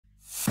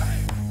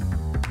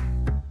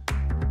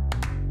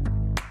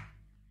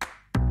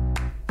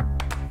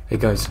Hey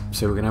guys,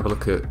 so we're going to have a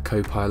look at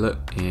Copilot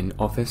in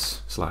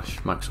Office /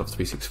 Microsoft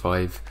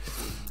 365.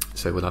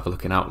 So we'll have a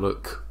look in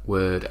Outlook,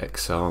 Word,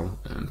 Excel,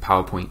 and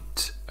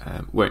PowerPoint.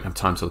 Won't have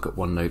time to look at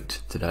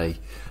OneNote today,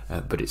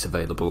 but it's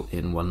available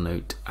in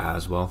OneNote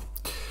as well.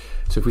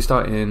 So if we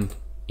start in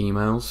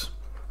emails,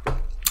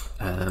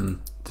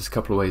 there's a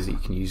couple of ways that you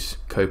can use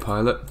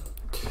Copilot.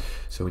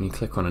 So when you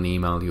click on an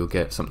email, you'll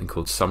get something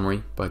called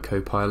Summary by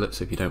Copilot.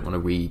 So if you don't want to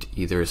read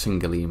either a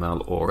single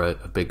email or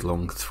a big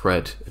long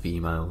thread of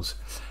emails,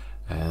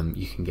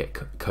 you can get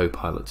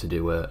Copilot to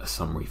do a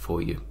summary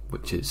for you,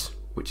 which is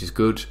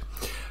good.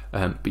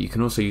 But you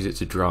can also use it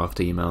to draft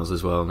emails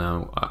as well.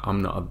 Now,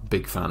 I'm not a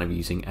big fan of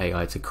using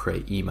AI to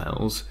create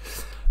emails,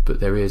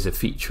 but there is a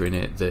feature in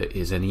it that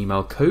is an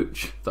email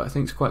coach that I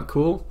think is quite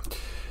cool.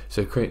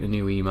 So create a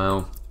new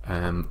email.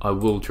 I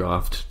will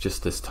draft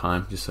just this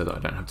time, just so that I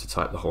don't have to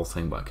type the whole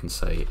thing, but I can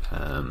say,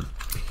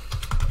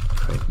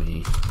 create me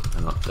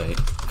an update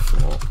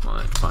for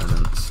my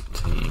finance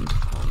team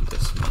on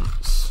this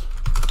month's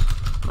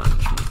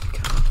management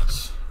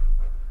accounts.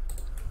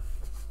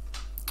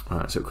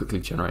 Alright, so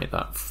quickly generate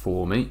that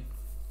for me.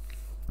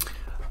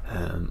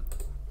 And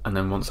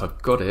then once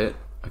I've got it,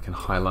 I can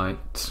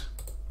highlight.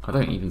 I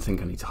don't even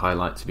think I need to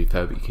highlight, to be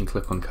fair, but you can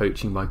click on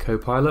Coaching by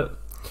Copilot,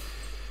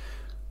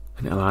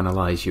 and it'll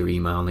analyze your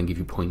email and give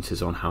you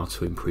pointers on how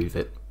to improve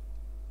it.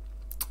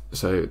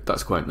 So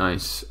that's quite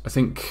nice. I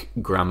think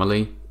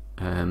Grammarly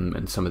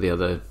and some of the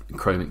other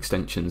Chrome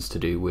extensions to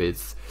do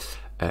with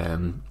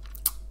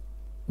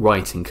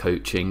writing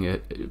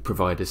coaching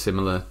provide a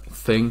similar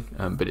thing,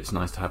 but it's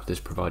nice to have this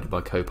provided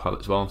by Copilot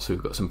as well. So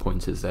we've got some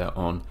pointers there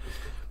on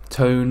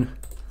tone,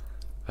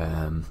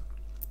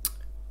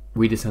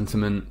 reader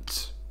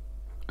sentiment,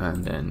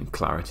 and then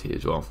clarity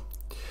as well.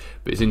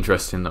 But it's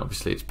interesting that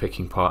obviously it's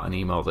picking apart an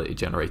email that it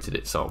generated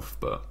itself,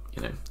 but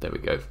you know, there we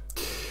go.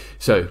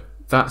 So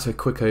that's a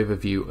quick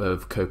overview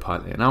of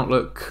Copilot in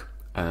Outlook.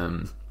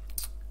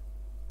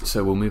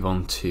 So we'll move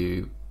on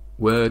to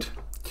Word.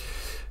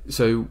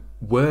 So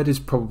Word is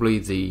probably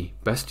the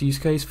best use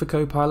case for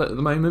Copilot at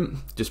the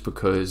moment, just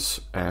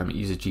because it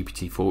uses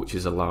GPT-4, which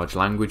is a large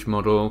language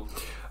model.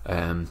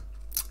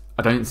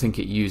 I don't think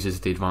it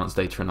uses the advanced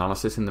data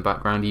analysis in the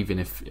background, even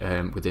if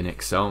within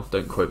Excel.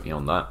 Don't quote me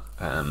on that,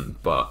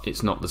 but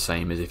it's not the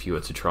same as if you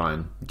were to try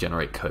and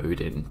generate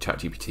code in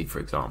ChatGPT, for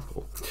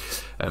example.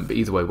 But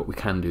either way, what we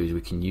can do is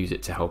we can use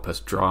it to help us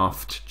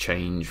draft,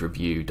 change,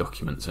 review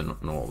documents and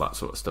all that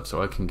sort of stuff.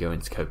 So I can go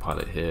into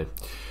Copilot here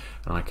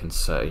and I can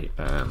say,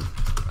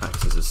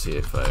 act as a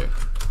CFO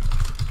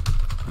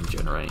and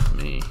generate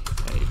me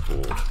a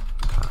board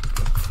pack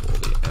for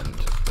the end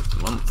of the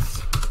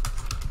month.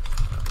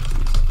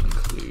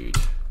 Include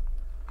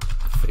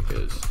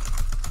figures,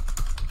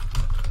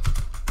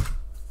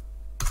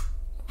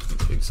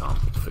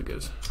 example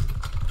figures.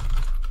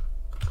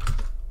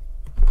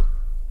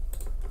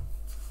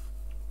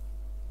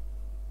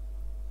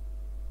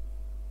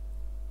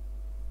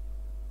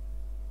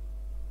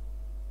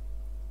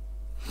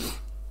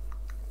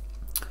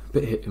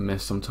 Bit hit and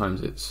miss.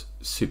 Sometimes it's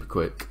super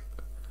quick,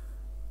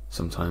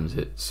 sometimes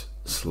it's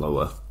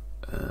slower.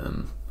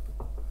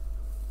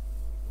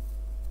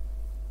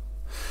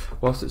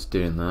 Whilst it's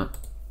doing that,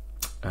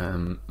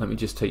 let me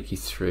just take you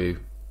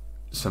through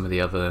some of the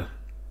other.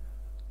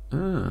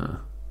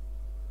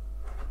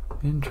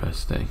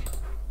 Interesting.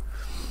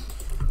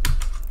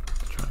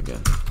 Try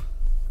again.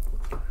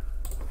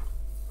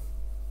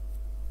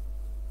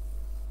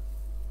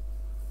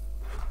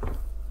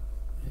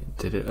 It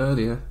did it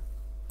earlier.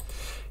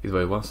 Either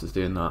way, whilst it's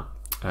doing that,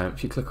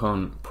 if you click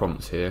on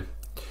prompts here,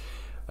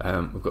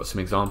 we've got some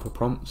example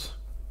prompts.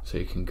 So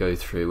you can go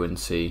through and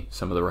see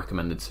some of the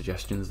recommended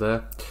suggestions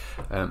there.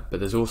 But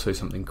there's also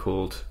something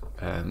called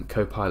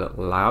Copilot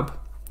Lab,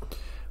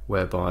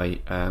 whereby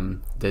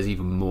there's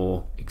even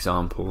more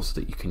examples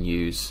that you can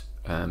use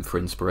for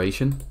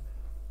inspiration,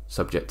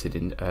 subjected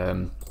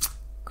in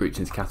grouped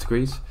into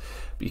categories.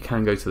 But you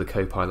can go to the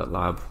Copilot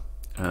Lab,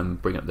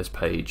 bring up this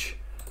page,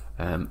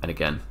 and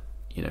again,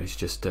 you know, it's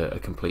just a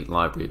complete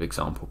library of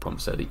example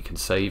prompts there that you can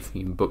save,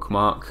 you can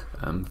bookmark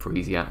for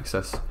easy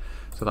access.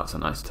 So that's a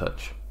nice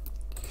touch.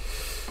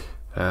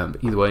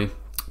 But either way,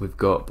 we've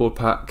got board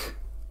pack,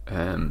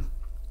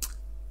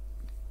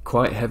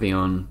 quite heavy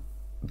on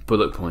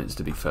bullet points,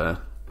 to be fair.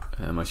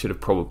 I should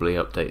have probably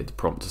updated the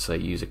prompt to say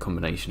use a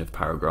combination of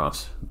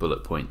paragraphs,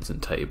 bullet points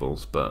and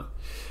tables, but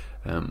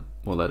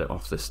we'll let it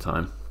off this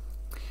time.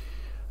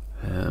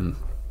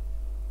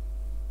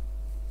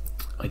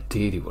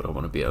 Ideally what I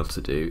want to be able to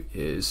do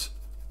is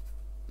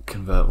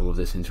convert all of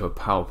this into a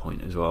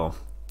PowerPoint as well.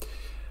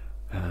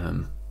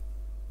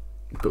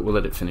 But we'll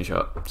let it finish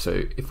up.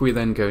 So if we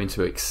then go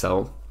into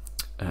Excel,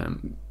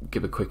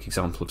 give a quick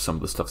example of some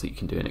of the stuff that you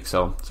can do in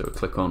Excel. So we'll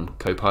click on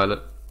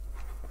Copilot.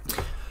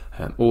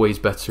 Always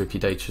better if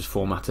your data is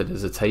formatted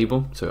as a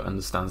table, so it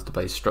understands the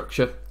base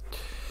structure.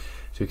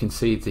 So we can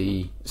see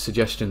the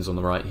suggestions on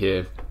the right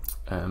here.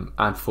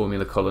 Add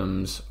formula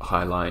columns,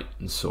 highlight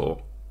and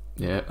sort.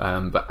 Yeah,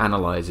 but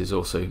analyze is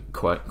also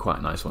quite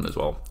a nice one as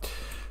well.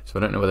 So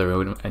I don't know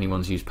whether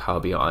anyone's used Power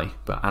BI,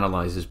 but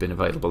Analyzer's been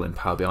available in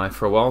Power BI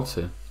for a while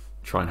to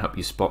try and help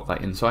you spot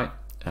that insight.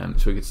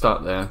 So we could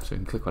start there. So we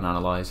can click on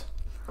Analyze,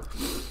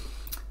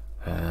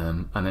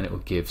 and then it will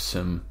give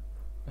some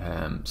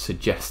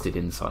suggested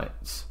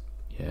insights.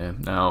 Yeah.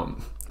 Now,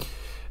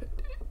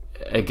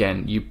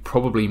 again, you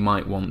probably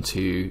might want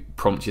to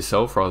prompt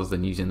yourself rather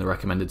than using the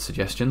recommended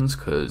suggestions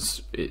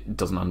because it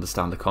doesn't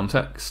understand the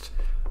context.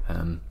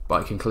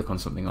 But I can click on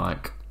something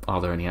like,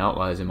 are there any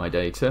outliers in my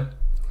data?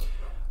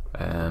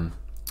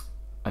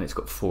 And it's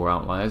got 4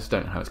 outliers.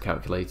 Don't know how it's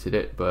calculated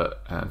it,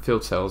 but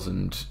field sales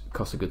and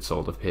cost of goods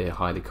sold appear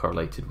highly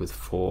correlated with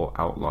 4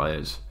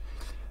 outliers.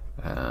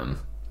 I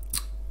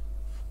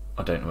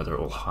don't know whether it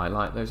will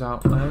highlight those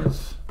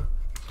outliers.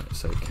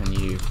 So can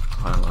you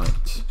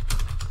highlight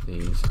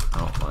these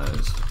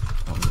outliers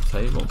on the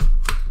table?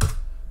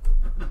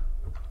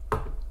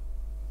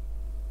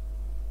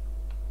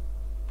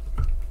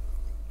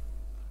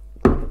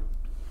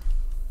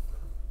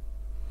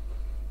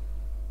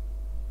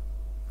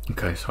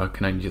 Okay, so I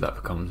can only do that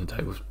for columns and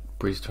tables.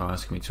 Breeze tried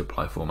asking me to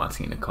apply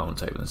formatting in a column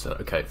table and said,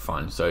 okay,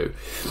 fine. So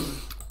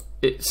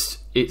it's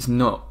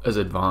not as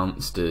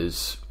advanced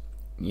as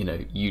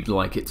you'd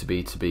like it to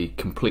be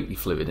completely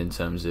fluid in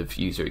terms of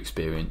user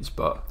experience,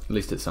 but at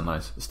least it's a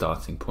nice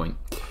starting point.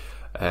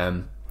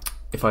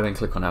 If I then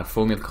click on add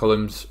formula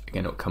columns,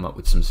 again it'll come up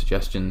with some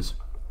suggestions.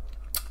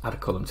 Add a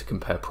column to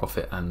compare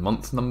profit and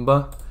month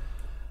number.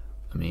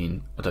 I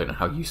mean, I don't know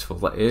how useful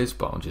that is,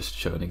 but I'll just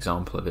show an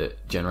example of it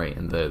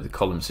generating the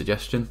column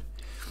suggestion.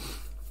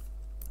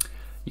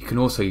 You can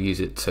also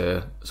use it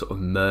to sort of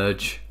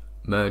merge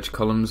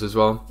columns as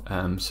well.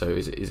 So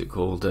is it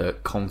called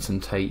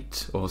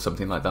concatenate or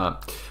something like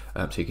that?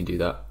 So you can do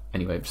that.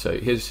 Anyway, so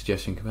here's a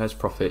suggestion: compares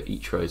profit,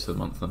 each row to the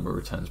month number,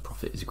 returns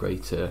profit is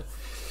greater.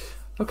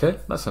 Okay,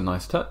 that's a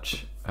nice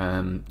touch.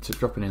 So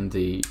dropping in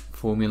the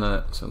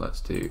formula, so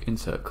let's do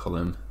insert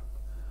column.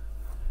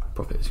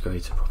 Profit is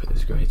greater, profit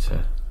is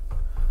greater,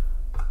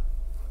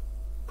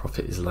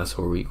 profit is less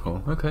or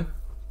equal. Okay,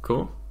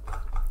 cool.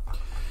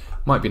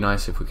 Might be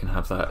nice if we can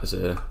have that as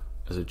a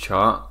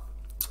chart,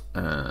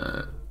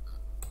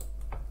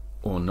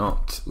 or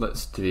not.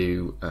 Let's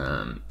do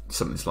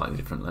something slightly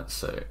different. Let's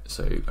say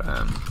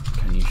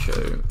can you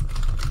show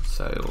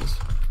sales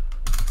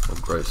or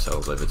gross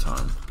sales over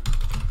time?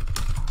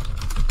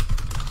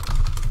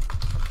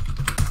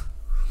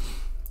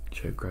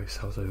 Show gross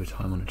sales over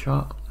time on a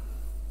chart.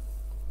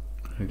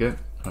 There we go.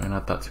 I can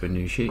add that to a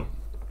new sheet,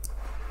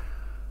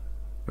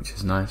 which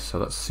is nice. So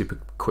that's a super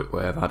quick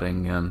way of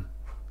adding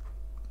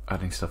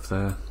stuff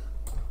there.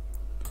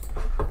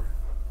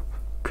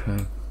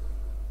 Okay.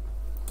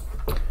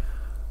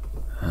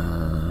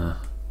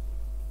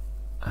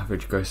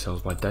 Average gross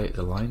sales by date,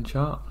 the line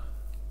chart.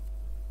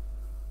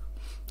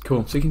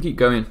 Cool. So you can keep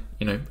going.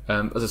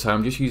 As I say,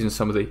 I'm just using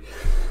some of the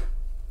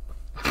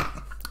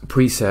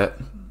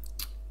preset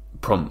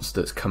prompts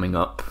that's coming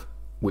up,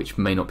 which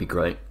may not be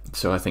great.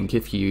 So I think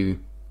if you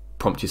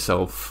prompt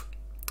yourself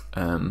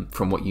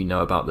from what you know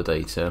about the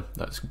data,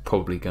 that's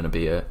probably going to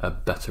be a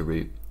better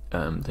route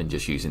than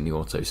just using the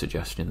auto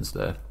suggestions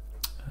there.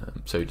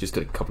 So just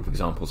a couple of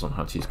examples on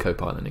how to use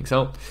Copilot in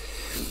Excel.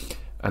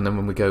 And then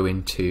when we go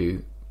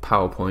into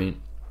PowerPoint,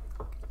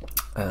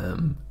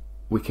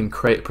 we can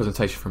create a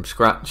presentation from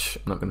scratch.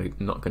 I'm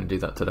not going to do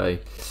that today,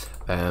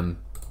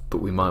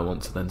 but we might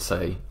want to then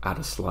say add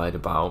a slide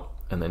about,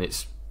 and then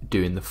it's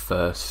doing the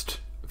first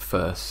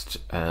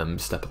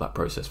step of that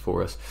process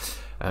for us.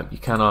 You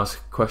can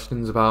ask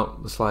questions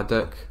about the slide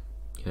deck,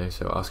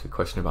 so ask a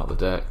question about the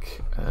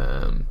deck.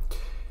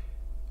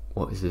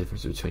 What is the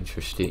difference between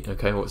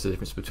what's the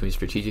difference between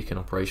strategic and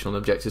operational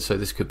objectives? So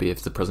this could be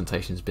if the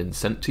presentation's been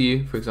sent to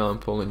you, for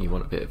example, and you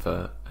want a bit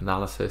of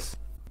analysis.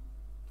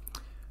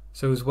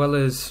 So as well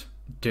as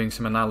doing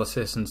some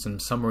analysis and some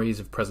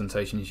summaries of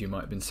presentations you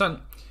might have been sent,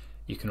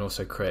 you can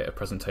also create a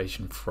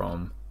presentation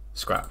from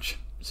scratch.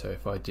 So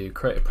if I do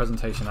create a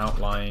presentation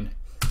outline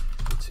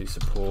to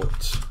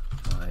support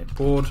my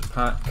board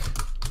pack,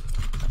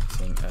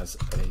 acting as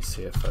a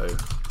CFO,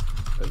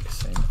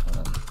 focusing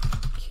on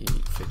key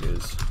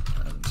figures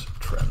and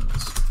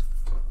trends.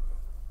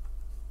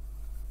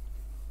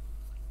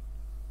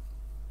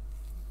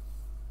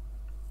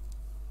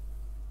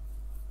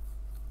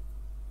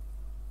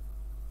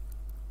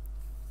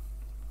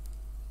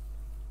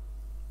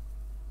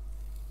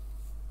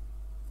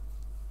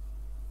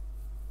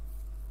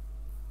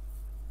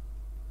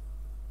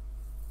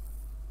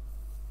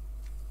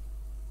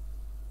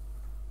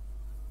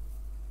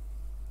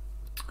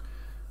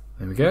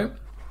 There we go.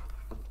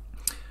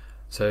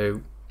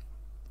 So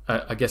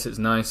I guess it's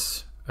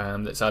nice.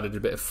 That's added a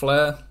bit of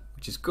flair,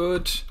 which is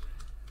good.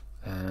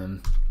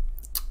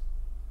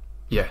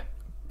 Yeah,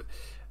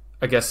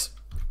 I guess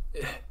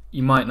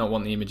you might not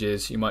want the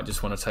images. You might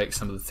just want to take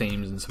some of the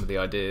themes and some of the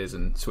ideas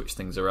and switch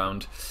things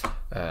around.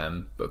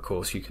 But of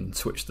course, you can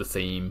switch the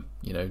theme.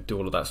 Do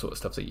all of that sort of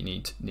stuff that you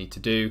need to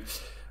do.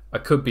 I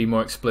could be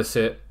more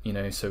explicit.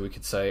 So we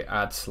could say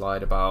add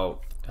slide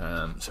about.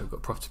 So we've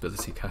got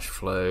profitability, cash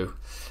flow.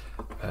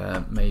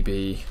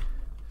 Maybe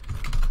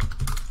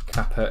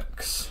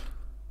CapEx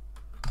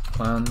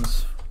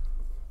plans.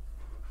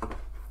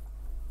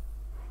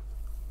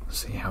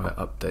 See how it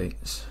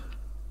updates.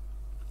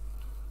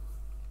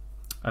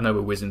 I know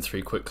we're whizzing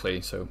through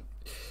quickly, so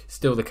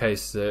still the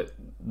case that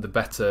the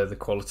better the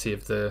quality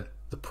of the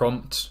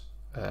prompt,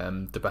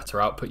 the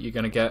better output you're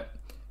going to get.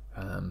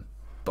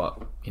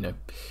 But you know,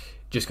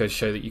 just goes to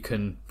show that you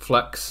can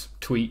flex,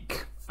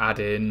 tweak, add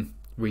in,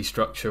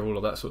 restructure, all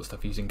of that sort of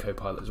stuff using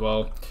Copilot as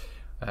well.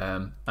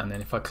 And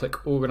then if I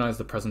click organize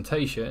the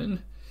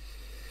presentation,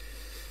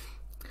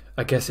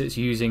 I guess it's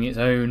using its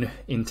own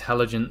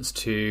intelligence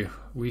to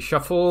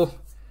reshuffle,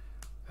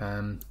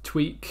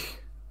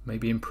 tweak,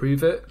 maybe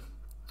improve it.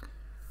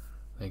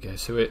 There you go.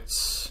 So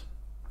it's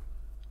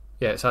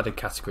added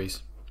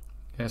categories.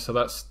 Yeah, so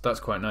that's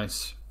quite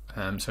nice.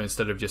 So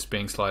instead of just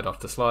being slide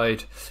after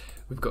slide,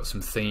 we've got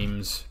some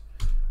themes,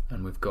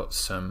 and we've got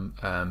some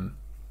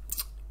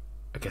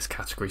I guess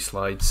category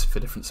slides for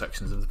different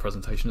sections of the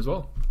presentation as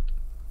well.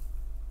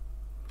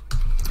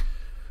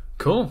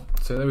 Cool.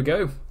 So there we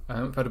go.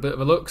 We've had a bit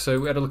of a look. So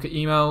we had a look at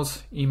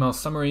emails, email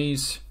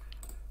summaries,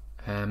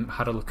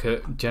 had a look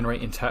at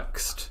generating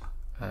text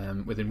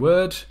within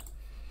Word,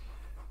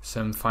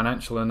 some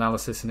financial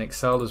analysis in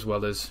Excel, as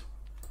well as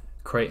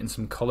creating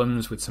some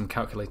columns with some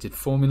calculated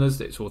formulas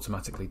that it's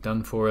automatically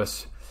done for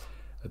us,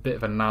 a bit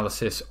of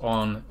analysis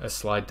on a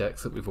slide deck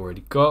that we've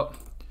already got,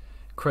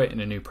 creating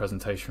a new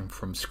presentation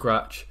from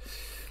scratch.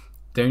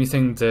 The only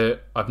thing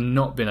that I've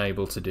not been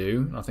able to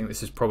do, I think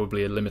this is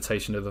probably a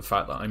limitation of the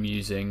fact that I'm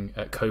using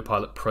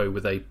Copilot Pro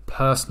with a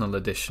personal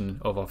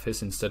edition of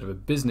Office instead of a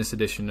business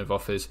edition of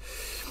Office,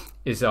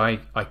 is I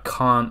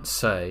can't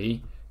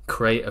say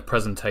create a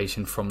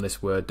presentation from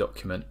this Word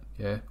document,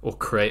 or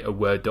create a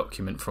Word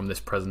document from this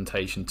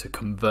presentation to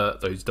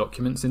convert those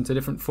documents into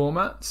different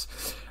formats.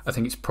 I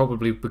think it's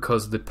probably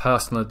because the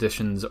personal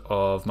editions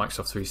of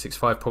Microsoft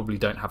 365 probably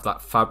don't have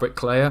that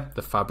fabric layer,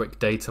 the fabric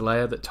data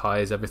layer that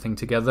ties everything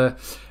together.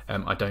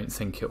 I don't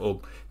think it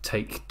will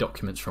take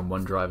documents from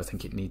OneDrive. I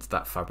think it needs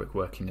that fabric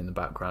working in the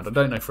background. I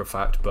don't know for a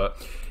fact, but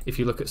if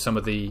you look at some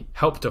of the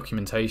help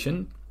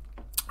documentation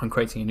on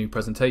creating a new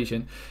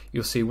presentation,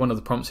 you'll see one of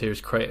the prompts here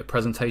is create a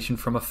presentation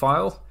from a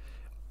file.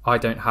 I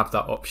don't have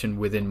that option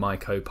within my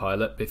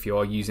Copilot. If you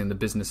are using the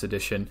business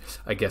edition,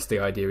 I guess the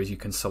idea is you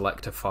can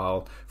select a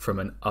file from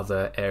an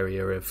other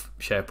area of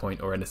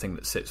SharePoint or anything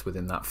that sits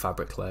within that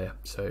fabric layer.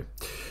 So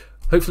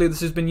hopefully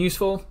this has been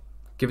useful.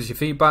 Give us your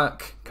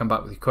feedback, come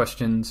back with your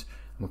questions,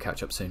 and we'll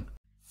catch up soon.